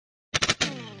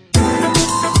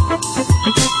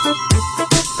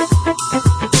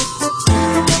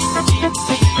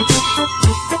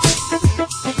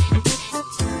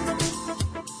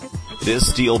This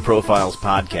Steel Profiles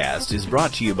podcast is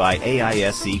brought to you by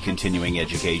AISC Continuing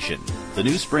Education. The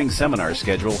new spring seminar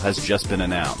schedule has just been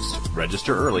announced.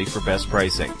 Register early for best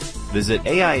pricing. Visit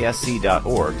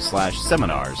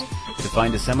aisc.org/seminars to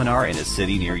find a seminar in a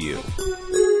city near you.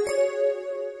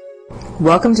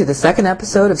 Welcome to the second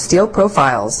episode of Steel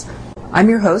Profiles. I'm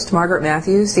your host, Margaret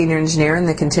Matthews, Senior Engineer in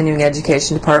the Continuing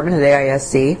Education Department at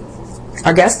AISC.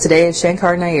 Our guest today is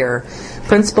Shankar Nair,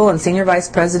 Principal and Senior Vice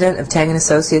President of Teng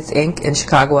Associates, Inc. in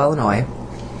Chicago, Illinois.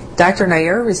 Dr.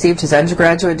 Nair received his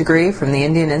undergraduate degree from the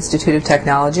Indian Institute of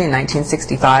Technology in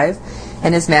 1965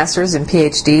 and his master's and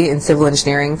Ph.D. in civil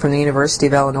engineering from the University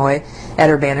of Illinois at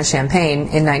Urbana-Champaign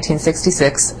in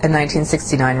 1966 and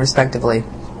 1969, respectively.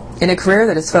 In a career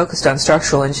that is focused on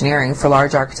structural engineering for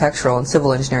large architectural and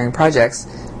civil engineering projects,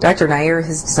 Dr. Nair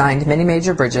has designed many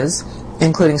major bridges,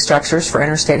 including structures for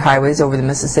interstate highways over the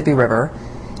Mississippi River,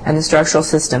 and the structural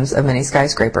systems of many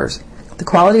skyscrapers. The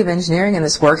quality of engineering in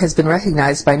this work has been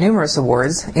recognized by numerous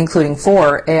awards, including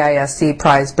 4 AISC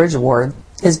Prize Bridge Awards.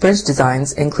 His bridge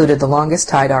designs included the longest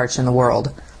tied arch in the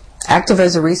world. Active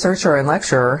as a researcher and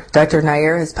lecturer, Dr.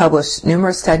 Nair has published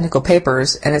numerous technical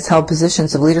papers and has held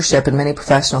positions of leadership in many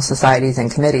professional societies and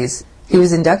committees. He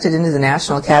was inducted into the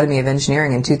National Academy of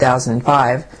Engineering in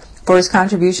 2005 for his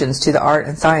contributions to the art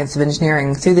and science of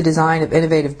engineering through the design of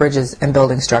innovative bridges and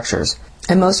building structures.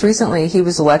 And most recently, he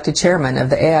was elected chairman of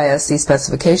the AISC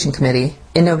Specification Committee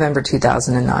in November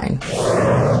 2009.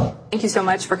 Thank you so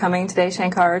much for coming today,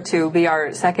 Shankar, to be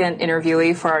our second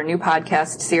interviewee for our new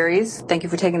podcast series. Thank you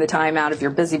for taking the time out of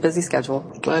your busy schedule.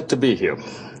 Glad to be here.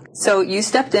 So you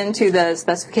stepped into the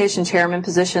Specification Chairman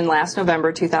position last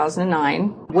November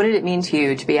 2009. What did it mean to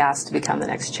you to be asked to become the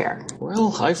next chair?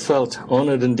 Well, I felt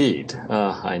honored indeed.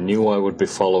 I knew I would be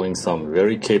following some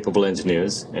very capable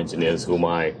engineers whom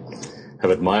I have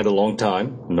admired a long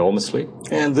time, enormously,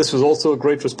 and this was also a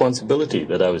great responsibility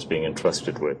that I was being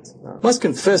entrusted with. I must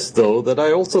confess, though, that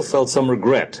I also felt some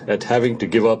regret at having to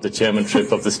give up the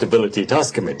chairmanship of the Stability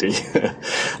Task Committee.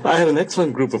 I had an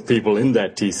excellent group of people in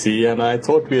that TC, and I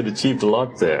thought we had achieved a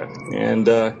lot there. And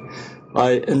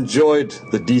I enjoyed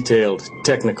the detailed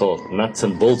technical nuts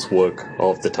and bolts work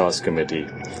of the task committee.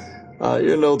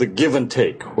 The give and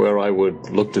take, where I would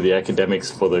look to the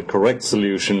academics for the correct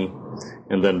solution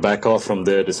and then back off from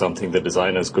there to something the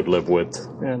designers could live with.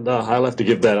 And I'll have to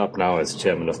give that up now as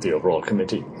chairman of the overall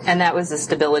committee. And that was the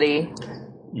Stability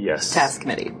Task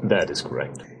Committee? That is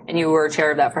correct. And you were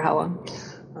chair of that for how long?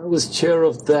 I was chair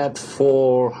of that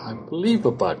for, I believe,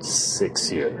 about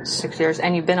 6 years. 6 years.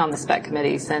 And you've been on the Spec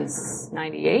Committee since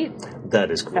 98?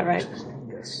 That is correct. Is that right?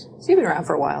 Yes. So you've been around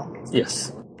for a while.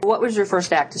 Yes. What was your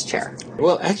first act as chair?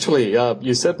 Well, actually,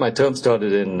 you said my term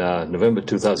started in November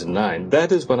 2009.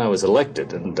 That is when I was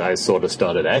elected, and I sort of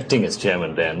started acting as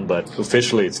chairman then, but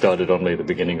officially it started only the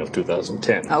beginning of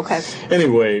 2010. Okay.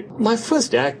 Anyway, my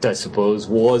first act, I suppose,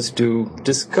 was to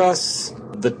discuss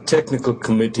the technical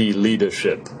committee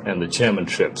leadership and the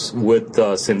chairmanships with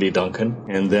Cindy Duncan,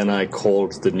 and then I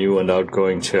called the new and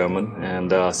outgoing chairman,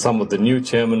 and some of the new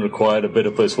chairmen required a bit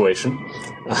of persuasion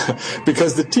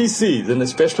because the TCs, and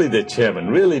especially their chairman,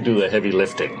 really do the heavy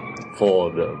lifting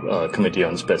for the Committee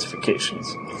on Specifications.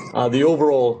 The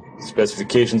overall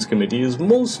Specifications Committee is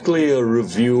mostly a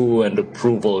review and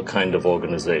approval kind of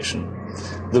organization.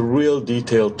 The real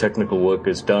detailed technical work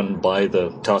is done by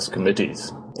the task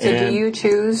committees. So do you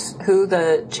choose who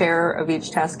the chair of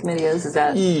each task committee is? Is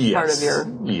that part of your...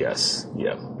 Yes,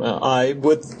 yeah. I,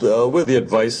 with the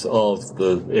advice of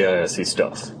the AISC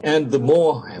staff. And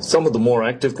some of the more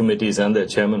active committees and their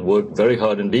chairman work very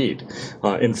hard indeed.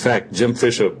 In fact, Jim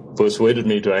Fisher persuaded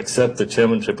me to accept the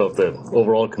chairmanship of the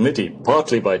overall committee,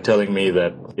 partly by telling me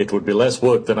that it would be less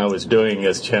work than I was doing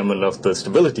as chairman of the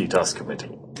Stability Task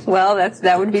Committee. Well,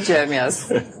 that would be Jim,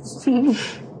 yes.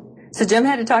 So Jim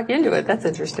had to talk you into it. That's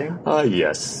interesting.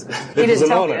 Yes. It was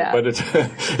an honor, but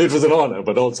it was an honor,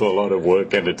 but also a lot of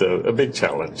work, and it's a big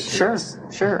challenge. Sure, yes.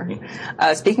 Sure.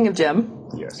 Speaking of Jim,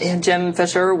 yes. Jim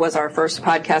Fisher was our first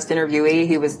podcast interviewee.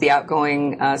 He was the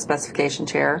outgoing specification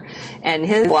chair, and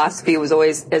his philosophy was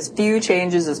always as few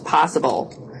changes as possible.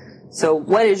 So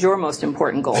what is your most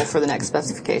important goal for the next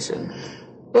specification?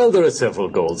 Well, there are several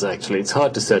goals, actually. It's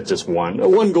hard to set just one.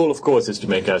 One goal, of course, is to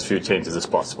make as few changes as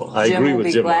possible. I agree with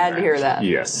Jim. Jim will be glad to hear that.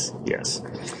 Yes.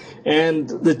 And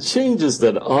the changes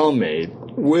that are made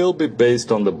will be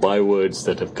based on the bywords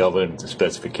that have governed the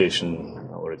specification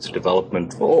or its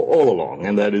development all along,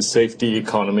 and that is safety,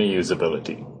 economy,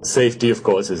 usability. Safety, of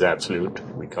course, is absolute.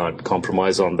 We can't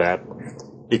compromise on that.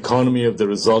 Economy of the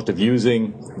result of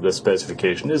using the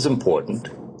specification is important.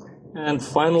 And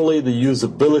finally, the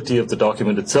usability of the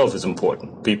document itself is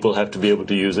important. People have to be able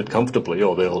to use it comfortably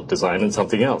or they'll design in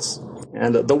something else.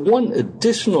 And the one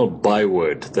additional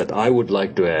byword that I would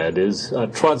like to add is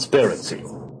transparency.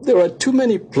 There are too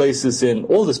many places in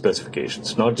all the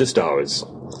specifications, not just ours,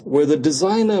 where the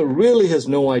designer really has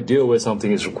no idea where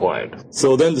something is required.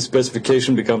 So then the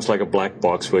specification becomes like a black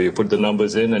box where you put the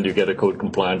numbers in and you get a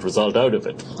code-compliant result out of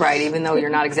it. Right, even though you're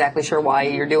not exactly sure why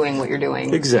you're doing what you're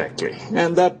doing. Exactly.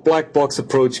 And that black box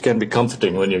approach can be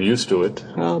comforting when you're used to it,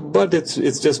 but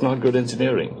it's just not good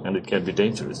engineering, and it can be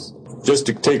dangerous. Just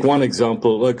to take one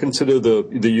example, consider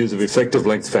the use of effective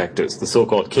length factors, the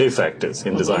so-called K factors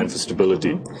in design for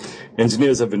stability.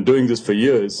 Engineers have been doing this for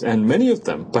years, and many of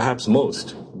them, perhaps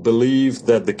most, believe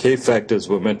that the K factors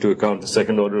were meant to account for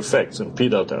second-order effects and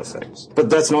P-delta effects. But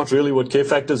that's not really what K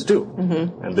factors do,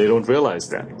 and they don't realize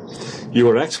that. You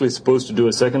are actually supposed to do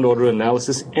a second-order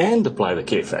analysis and apply the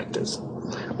K factors.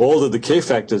 All that the K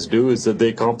factors do is that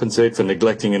they compensate for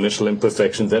neglecting initial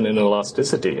imperfections and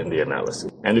inelasticity in the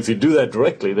analysis. And if you do that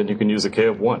directly, then you can use a K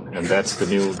of 1, and that's the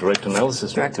new direct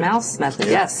analysis method. Direct analysis method,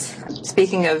 yes.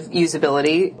 Speaking of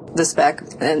usability, the spec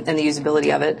and the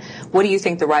usability of it, what do you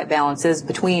think the right balance is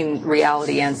between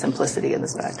reality and simplicity in the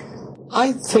spec?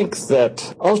 I think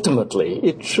that ultimately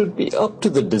it should be up to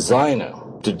the designer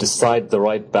to decide the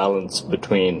right balance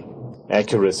between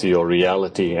accuracy or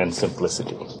reality and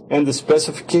simplicity. And the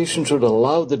specification should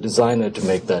allow the designer to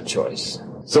make that choice.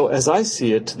 So as I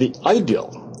see it, the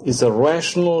ideal is a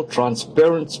rational,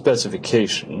 transparent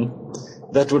specification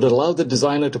that would allow the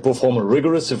designer to perform a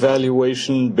rigorous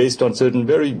evaluation based on certain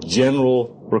very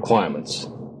general requirements,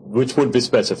 which would be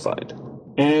specified.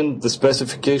 And the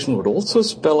specification would also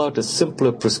spell out a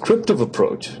simpler prescriptive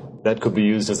approach that could be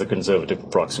used as a conservative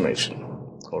approximation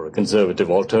or a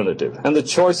conservative alternative. And the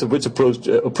choice of which approach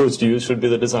to use should be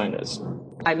the designer's.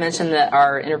 I mentioned that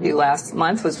our interview last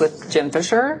month was with Jim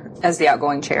Fisher as the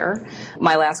outgoing chair.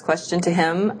 My last question to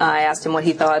him, I asked him what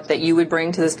he thought that you would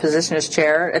bring to this position as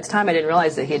chair. At the time, I didn't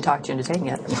realize that he had talked you into taking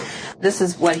it. This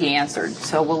is what he answered,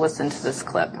 so we'll listen to this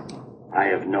clip. I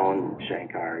have known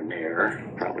Shankar Nair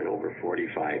probably over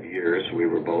 45 years. We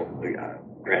were both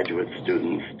graduate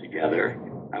students together.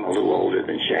 I'm a little older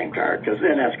than Shankar,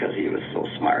 that's because he was so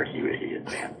smart. He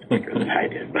advanced quicker than I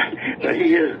did. But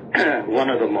he is one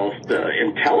of the most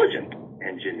intelligent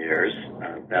engineers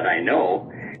that I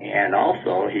know. And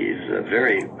also, he's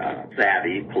very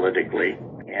savvy politically.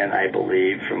 And I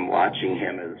believe from watching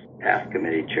him as past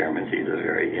committee chairman, he's a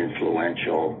very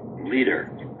influential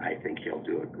leader. I think he'll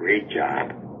do a great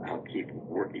job. I'll keep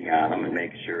working on him and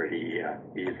make sure he's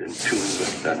in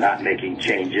tune with not making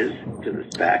changes to the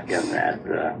spec, and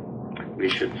that we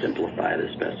should simplify the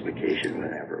specification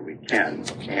whenever we can.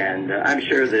 And I'm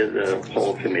sure that the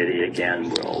whole committee, again,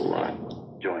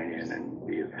 will join in and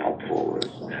be as helpful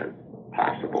as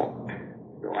possible.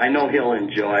 So I know he'll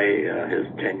enjoy his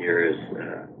tenure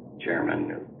as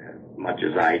chairman as much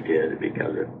as I did,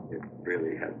 because it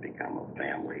really has become a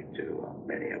family to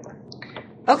many of us.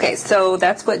 Okay, so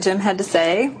that's what Jim had to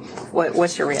say.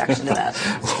 What's your reaction to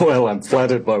that? Well, I'm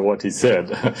flattered by what he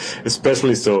said,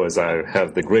 especially so as I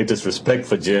have the greatest respect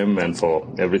for Jim and for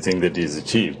everything that he's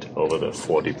achieved over the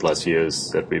 40-plus years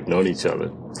that we've known each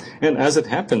other. And as it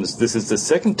happens, this is the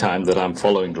second time that I'm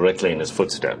following directly in his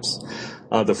footsteps.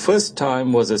 The first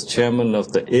time was as chairman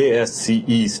of the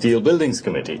ASCE Steel Buildings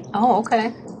Committee. Oh,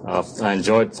 okay. I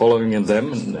enjoyed following in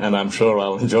them, and I'm sure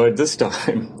I'll enjoy it this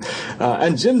time.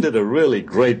 And Jim did a really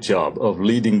great job of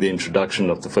leading the introduction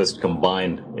of the first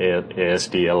combined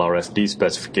ASD LRFD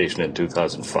specification in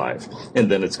 2005,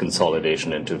 and then its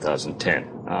consolidation in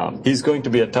 2010. He's going to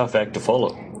be a tough act to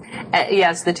follow.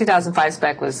 Yes, the 2005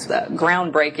 spec was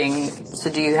groundbreaking.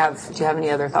 So do you have any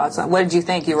other thoughts on what did you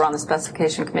think? You were on the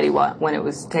specification committee when it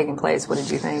was taking place. What did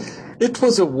you think? It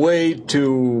was a way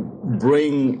to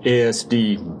bring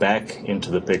ASD back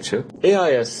into the picture.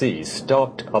 AISC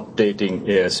stopped updating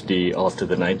ASD after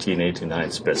the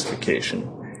 1989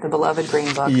 specification. The beloved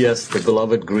Green Book. Yes, the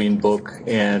beloved Green Book.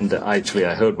 And actually,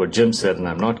 I heard what Jim said, and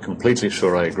I'm not completely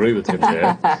sure I agree with him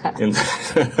there. in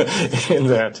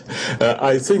that,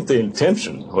 I think the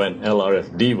intention when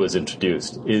LRFD was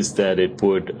introduced is that it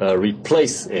would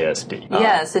replace ASD.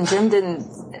 Yes, and Jim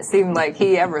didn't seem like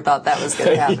he ever thought that was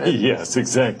going to happen. Yes,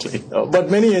 exactly.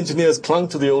 But many engineers clung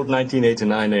to the old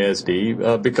 1989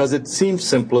 ASD because it seemed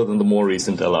simpler than the more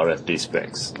recent LRFD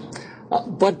specs.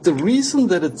 But the reason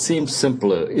that it seems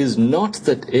simpler is not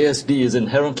that ASD is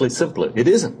inherently simpler. It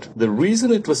isn't. The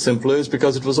reason it was simpler is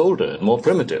because it was older and more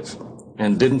primitive.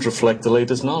 and didn't reflect the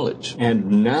latest knowledge.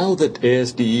 And now that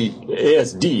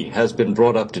ASD has been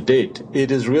brought up to date, it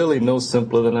is really no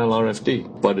simpler than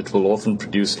LRFD, but it will often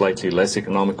produce slightly less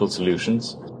economical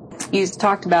solutions. You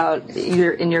talked about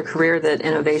in your career that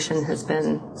innovation has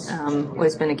been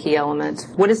always been a key element.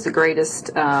 What is the greatest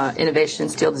innovation in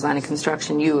steel design and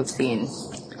construction you have seen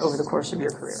over the course of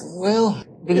your career? Well,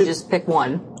 if you could just pick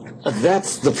one.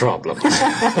 That's the problem.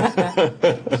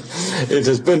 It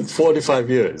has been 45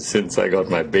 years since I got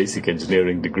my basic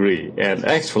engineering degree, and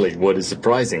actually what is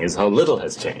surprising is how little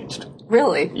has changed.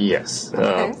 Really? Yes.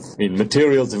 Okay.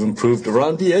 Materials have improved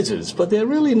around the edges, but they're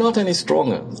really not any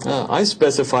stronger. I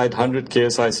specified 100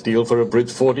 KSI steel for a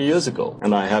bridge 40 years ago,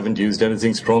 and I haven't used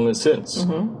anything stronger since.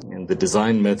 Mm-hmm. And the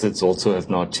design methods also have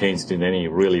not changed in any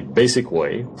really basic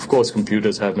way. Of course,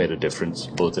 computers have made a difference,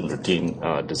 both in routine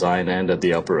design and at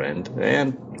the upper end.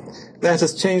 And that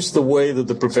has changed the way that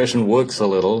the profession works a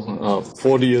little.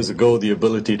 40 years ago, the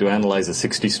ability to analyze a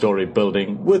 60-story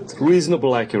building with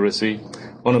reasonable accuracy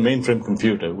on a mainframe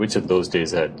computer, which in those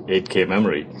days had 8K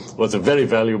memory, was a very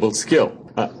valuable skill.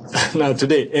 Now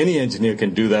today, any engineer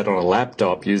can do that on a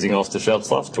laptop using off-the-shelf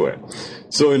software.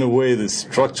 So in a way, the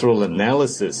structural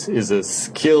analysis is a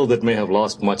skill that may have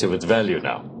lost much of its value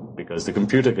now, because the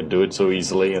computer can do it so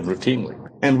easily and routinely.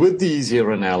 And with the easier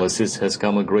analysis has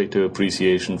come a greater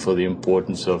appreciation for the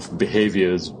importance of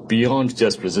behaviors beyond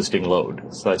just resisting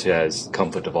load, such as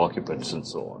comfort of occupants and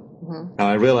so on. Mm-hmm. Now,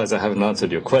 I realize I haven't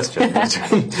answered your question,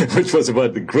 which was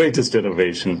about the greatest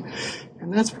innovation,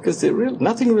 and that's because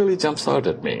nothing really jumps out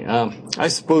at me. I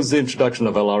suppose the introduction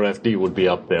of LRFD would be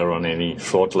up there on any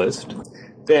short list.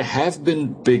 There have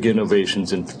been big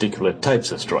innovations in particular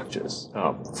types of structures.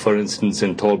 For instance,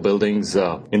 in tall buildings,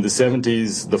 in the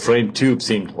 70s, the frame tube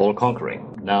seemed all-conquering.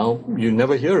 Now, you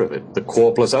never hear of it. The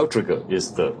core plus outrigger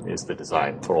is the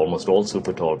design for almost all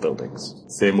super tall buildings.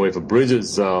 Same way for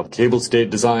bridges, cable-stayed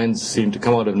designs seem to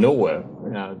come out of nowhere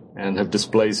and have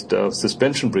displaced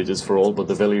suspension bridges for all but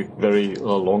the very, very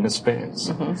longest spans.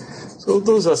 Mm-hmm. So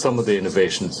those are some of the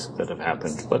innovations that have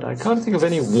happened, but I can't think of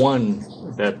any one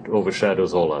that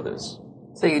overshadows all others.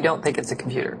 So you don't think it's a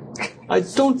computer? I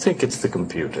don't think it's the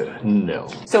computer, no.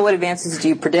 So what advances do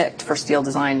you predict for steel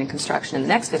design and construction in the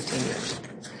next 15 years?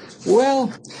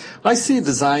 Well, I see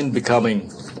design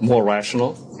becoming more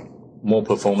rational, more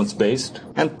performance-based,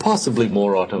 and possibly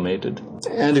more automated.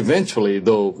 And eventually,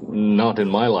 though not in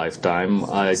my lifetime,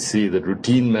 I see that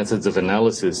routine methods of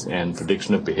analysis and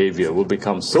prediction of behavior will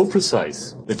become so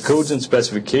precise that codes and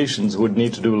specifications would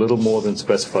need to do little more than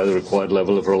specify the required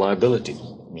level of reliability.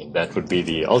 I mean, that would be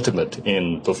the ultimate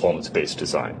in performance-based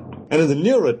design. And in the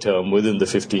nearer term, within the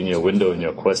 15-year window in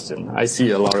your question, I see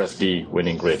LRFD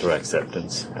winning greater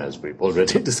acceptance, as we've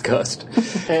already discussed.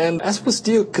 And as for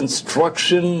steel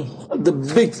construction, the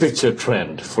big picture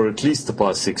trend for at least the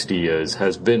past 60 years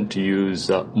has been to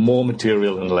use more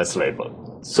material and less labor.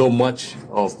 So much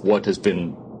of what has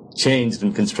been changed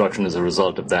in construction as a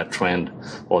result of that trend,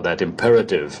 or that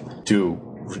imperative to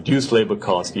reduce labor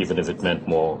cost even if it meant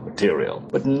more material.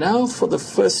 But now for the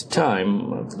first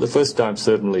time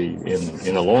certainly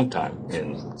in a long time,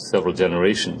 in several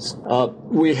generations,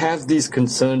 we have these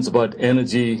concerns about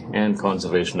energy and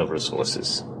conservation of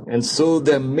resources. And so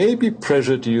there may be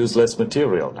pressure to use less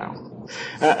material now.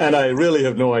 And I really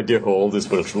have no idea how all this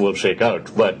will shake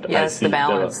out. But yes, I see the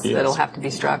balance that'll have to be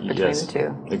struck between the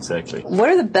two. Exactly. What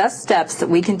are the best steps that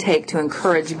we can take to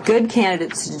encourage good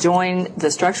candidates to join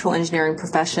the structural engineering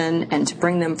profession and to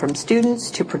bring them from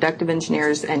students to productive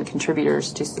engineers and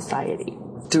contributors to society?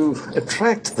 To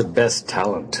attract the best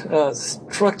talent,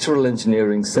 structural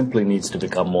engineering simply needs to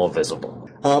become more visible.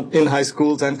 In high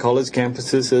schools and college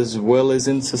campuses as well as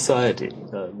in society.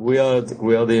 We are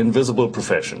the invisible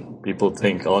profession. People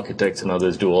think architects and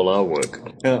others do all our work.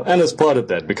 And as part of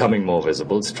that, becoming more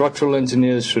visible, structural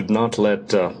engineers should not let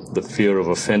the fear of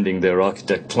offending their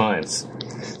architect clients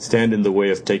stand in the way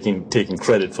of taking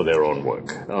credit for their own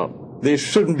work. They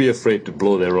shouldn't be afraid to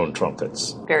blow their own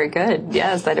trumpets. Very good.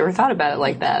 Yes, I never thought about it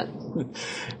like that.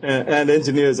 And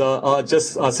engineers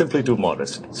are simply too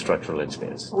modest, structural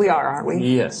engineers. We are, aren't we?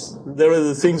 Yes. There are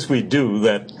the things we do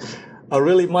that are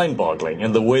really mind-boggling,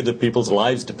 and the way that people's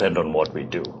lives depend on what we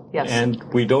do. Yes. And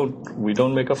we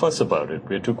don't make a fuss about it.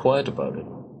 We're too quiet about it.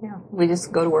 Yeah. We just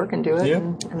go to work and do it,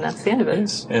 and that's the end of it.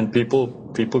 Yes. And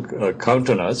people count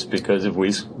on us, because if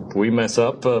we mess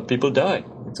up, people die.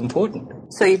 It's important.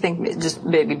 So you think just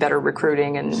maybe better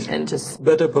recruiting and just...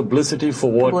 Better publicity for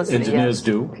what engineers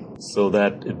do, so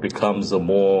that it becomes a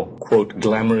more, quote,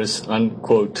 glamorous,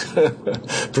 unquote,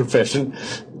 profession.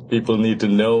 People need to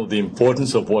know the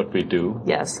importance of what we do.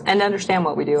 Yes, and understand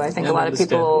what we do. I think a lot of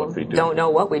people don't know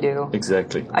what we do.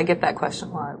 Exactly. I get that question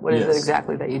a lot. What is it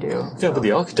exactly that you do? Yeah, but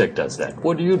the architect does that.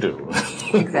 What do you do?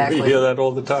 Exactly. We hear that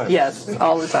all the time. Yes,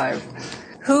 all the time.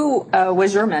 Who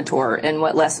was your mentor, and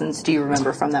what lessons do you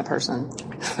remember from that person?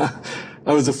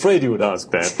 I was afraid you would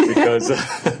ask that because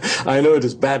I know it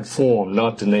is bad form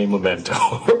not to name a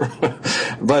mentor.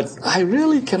 But I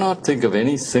really cannot think of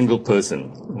any single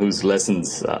person whose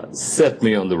lessons set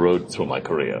me on the road through my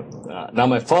career. Now,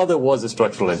 my father was a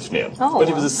structural engineer, but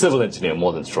he was a civil engineer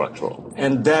more than structural.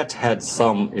 And that had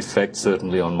some effect,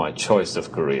 certainly, on my choice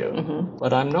of career. Mm-hmm.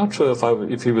 But I'm not sure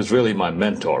if he was really my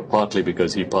mentor, partly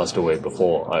because he passed away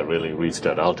before I really reached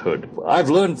adulthood. I've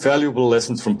learned valuable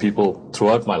lessons from people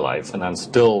throughout my life, and I'm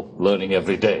still learning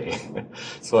every day.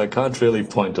 So I can't really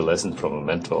point a lesson from a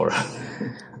mentor.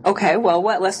 Okay, well,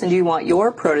 what lesson do you want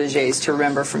your proteges to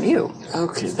remember from you?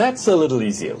 Okay, that's a little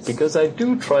easier because I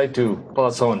do try to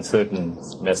pass on certain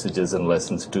messages and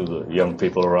lessons to the young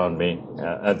people around me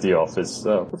at the office.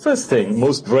 The first thing,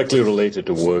 most directly related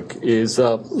to work, is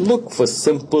look for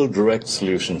simple, direct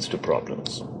solutions to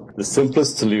problems. The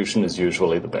simplest solution is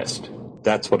usually the best.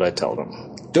 That's what I tell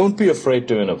them. Don't be afraid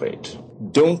to innovate.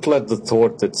 Don't let the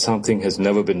thought that something has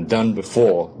never been done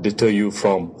before deter you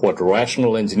from what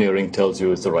rational engineering tells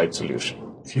you is the right solution.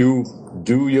 If you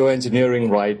do your engineering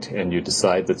right and you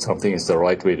decide that something is the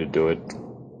right way to do it,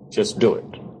 just do it,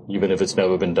 even if it's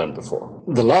never been done before.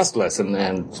 The last lesson,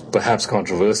 and perhaps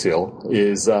controversial,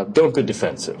 is don't be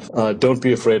defensive. Don't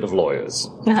be afraid of lawyers.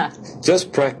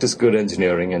 Just practice good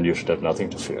engineering and you should have nothing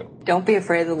to fear. Don't be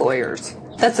afraid of lawyers.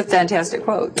 That's a fantastic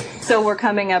quote. So we're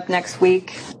coming up next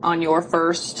week on your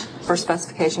first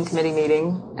specification committee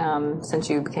meeting since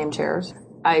you became chairs.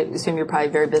 I assume you're probably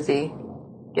very busy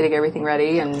getting everything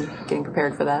ready and getting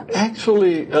prepared for that.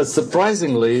 Actually,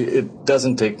 surprisingly, it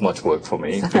doesn't take much work for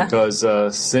me because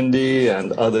Cindy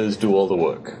and others do all the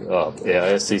work.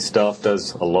 AISC staff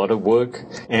does a lot of work,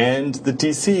 and the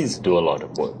TCs do a lot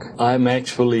of work. I'm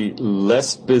actually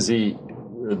less busy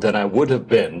than I would have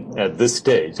been at this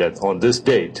stage, on this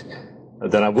date,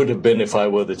 than I would have been if I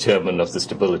were the chairman of the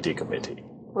Stability Committee.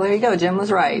 Well, there you go. Jim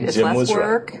was right. It's less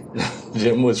work. Right.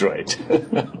 Jim was right.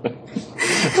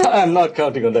 I'm not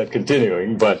counting on that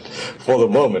continuing, but for the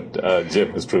moment,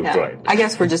 Jim has proved right. I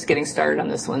guess we're just getting started on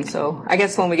this one, so I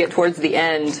guess when we get towards the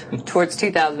end, towards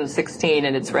 2016,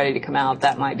 and it's ready to come out,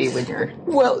 that might be when you're...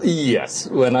 Well, yes.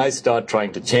 When I start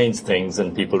trying to change things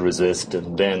and people resist,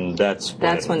 and then that's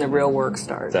when the real work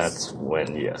starts. That's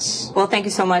when, yes. Well, thank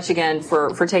you so much again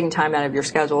for taking time out of your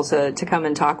schedule to come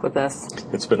and talk with us.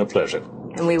 It's been a pleasure.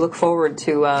 And we look forward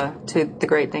to the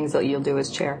great things that you'll do as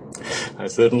chair. I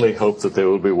certainly hope that they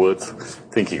will be worth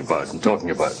thinking about and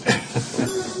talking about.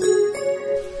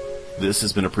 This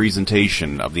has been a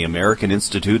presentation of the American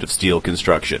Institute of Steel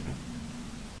Construction.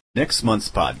 Next month's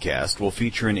podcast will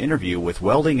feature an interview with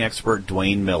welding expert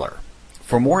Dwayne Miller.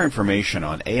 For more information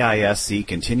on AISC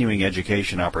continuing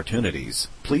education opportunities,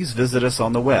 please visit us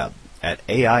on the web at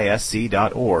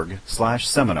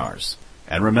aisc.org/seminars.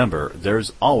 And remember,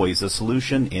 there's always a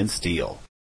solution in steel.